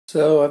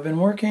So I've been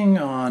working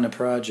on a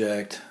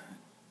project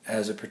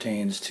as it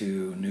pertains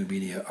to new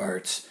media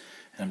arts,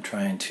 and I'm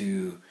trying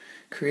to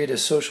create a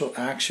social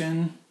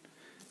action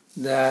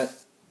that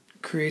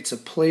creates a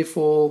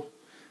playful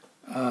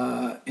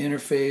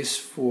interface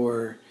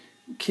for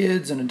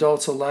kids and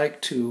adults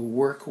alike to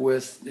work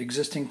with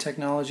existing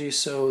technology,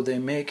 so they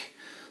make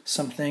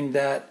something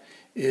that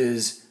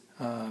is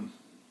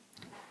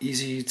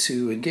easy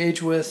to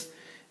engage with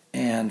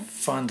and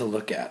fun to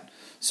look at.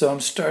 So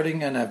I'm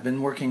starting, and I've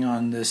been working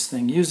on this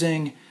thing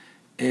using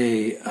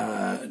a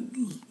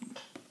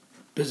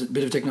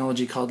bit of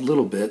technology called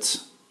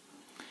Littlebits,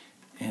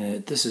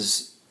 and this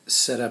is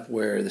set up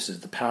where this is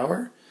the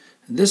power.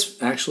 And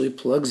this actually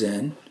plugs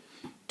in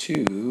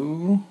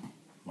to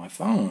my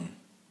phone,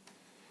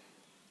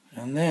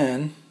 and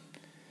then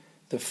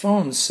the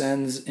phone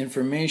sends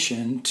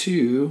information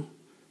to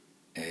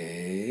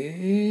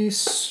a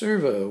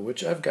servo,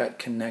 which I've got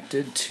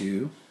connected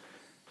to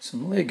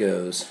some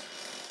Legos.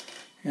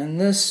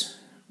 And this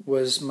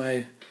was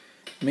my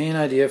main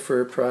idea for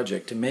a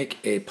project, to make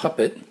a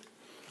puppet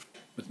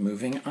with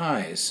moving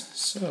eyes.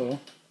 So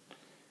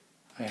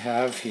I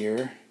have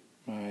here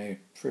my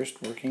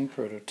first working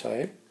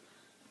prototype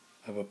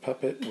of a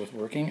puppet with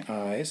working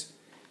eyes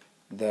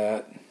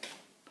that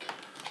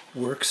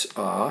works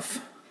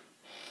off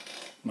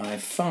my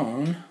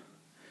phone,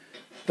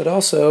 but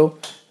also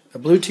a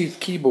Bluetooth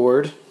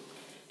keyboard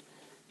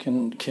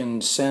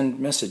can send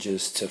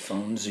messages to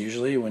phones,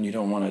 usually when you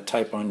don't want to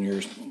type on your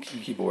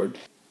keyboard.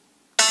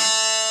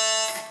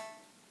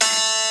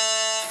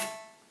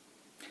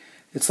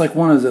 It's like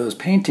one of those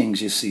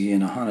paintings you see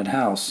in a haunted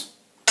house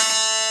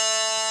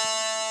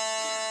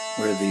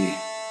where the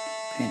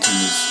painting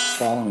is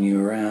following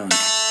you around.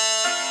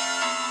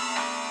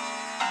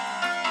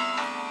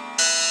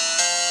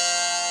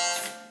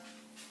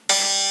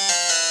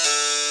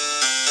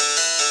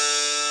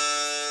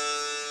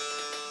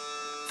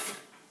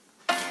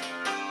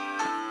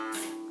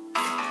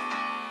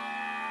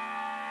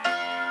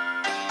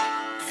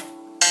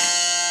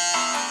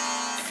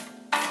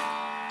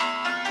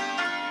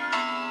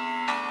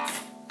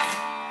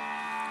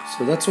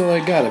 So that's all I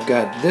got. I've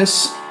got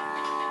this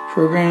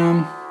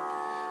program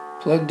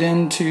plugged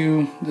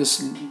into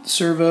this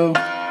servo,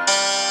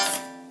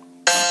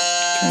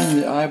 turning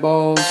the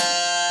eyeballs,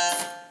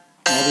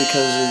 all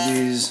because of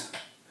these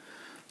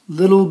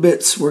little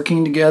bits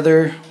working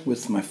together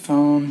with my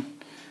phone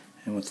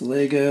and with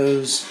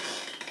Legos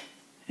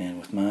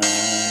and with my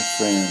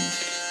friend.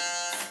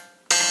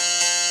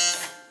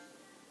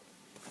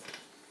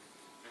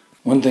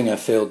 One thing I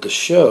failed to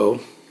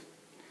show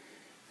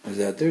is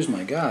that there's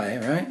my guy,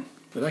 right?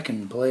 But I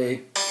can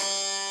play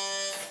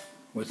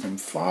with him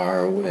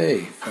far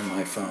away from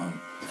my phone.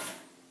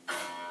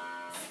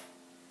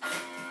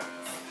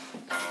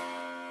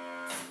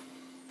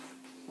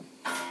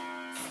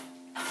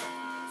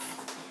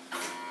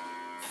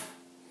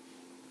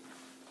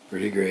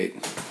 Pretty great.